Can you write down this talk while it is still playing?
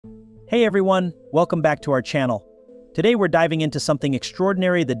Hey everyone, welcome back to our channel. Today we're diving into something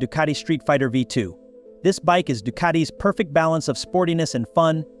extraordinary, the Ducati Streetfighter V2. This bike is Ducati's perfect balance of sportiness and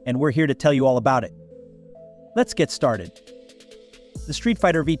fun, and we're here to tell you all about it. Let's get started. The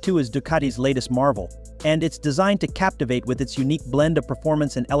Streetfighter V2 is Ducati's latest marvel, and it's designed to captivate with its unique blend of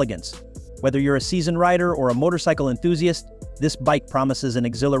performance and elegance. Whether you're a seasoned rider or a motorcycle enthusiast, this bike promises an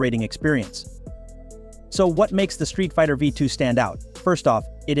exhilarating experience. So what makes the Streetfighter V2 stand out? First off,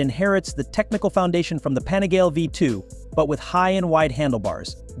 it inherits the technical foundation from the Panigale V2, but with high and wide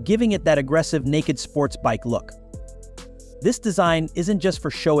handlebars, giving it that aggressive naked sports bike look. This design isn't just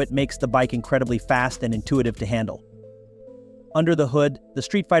for show, it makes the bike incredibly fast and intuitive to handle. Under the hood, the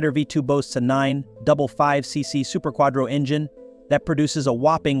Streetfighter V2 boasts a 955cc superquadro engine that produces a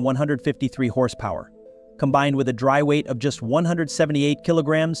whopping 153 horsepower. Combined with a dry weight of just 178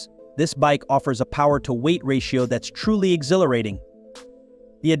 kilograms, this bike offers a power-to-weight ratio that's truly exhilarating.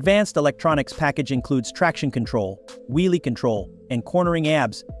 The advanced electronics package includes traction control, wheelie control, and cornering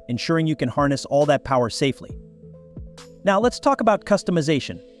abs, ensuring you can harness all that power safely. Now let's talk about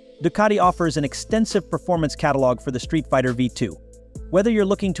customization. Ducati offers an extensive performance catalog for the Streetfighter V2. Whether you're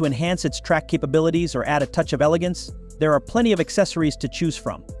looking to enhance its track capabilities or add a touch of elegance, there are plenty of accessories to choose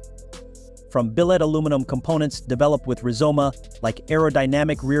from. From billet aluminum components developed with Rizoma, like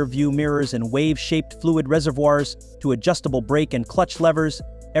aerodynamic rear-view mirrors and wave-shaped fluid reservoirs, to adjustable brake and clutch levers,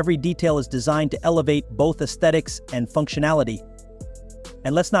 every detail is designed to elevate both aesthetics and functionality.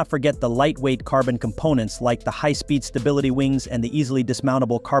 And let's not forget the lightweight carbon components like the high-speed stability wings and the easily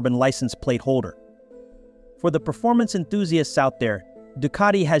dismountable carbon license plate holder. For the performance enthusiasts out there,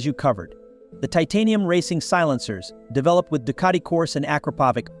 Ducati has you covered. The titanium racing silencers, developed with Ducati Course and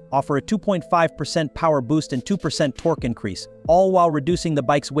Akrapovic, offer a 2.5% power boost and 2% torque increase, all while reducing the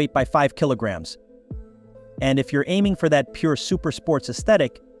bike's weight by 5 kilograms. And if you're aiming for that pure super sports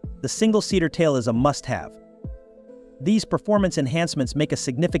aesthetic, the single-seater tail is a must-have. These performance enhancements make a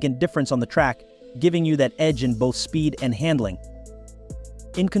significant difference on the track, giving you that edge in both speed and handling.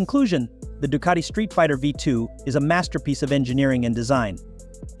 In conclusion, the Ducati Streetfighter V2 is a masterpiece of engineering and design.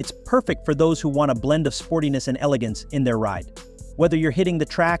 It's perfect for those who want a blend of sportiness and elegance in their ride. Whether you're hitting the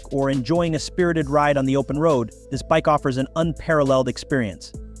track or enjoying a spirited ride on the open road, this bike offers an unparalleled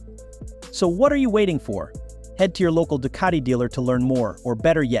experience. So what are you waiting for? Head to your local Ducati dealer to learn more, or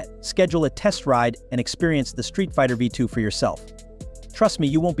better yet, schedule a test ride and experience the Streetfighter V2 for yourself. Trust me,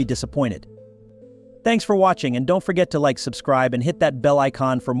 you won't be disappointed. Thanks for watching, and don't forget to like, subscribe, and hit that bell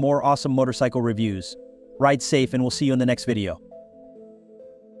icon for more awesome motorcycle reviews. Ride safe, and we'll see you in the next video.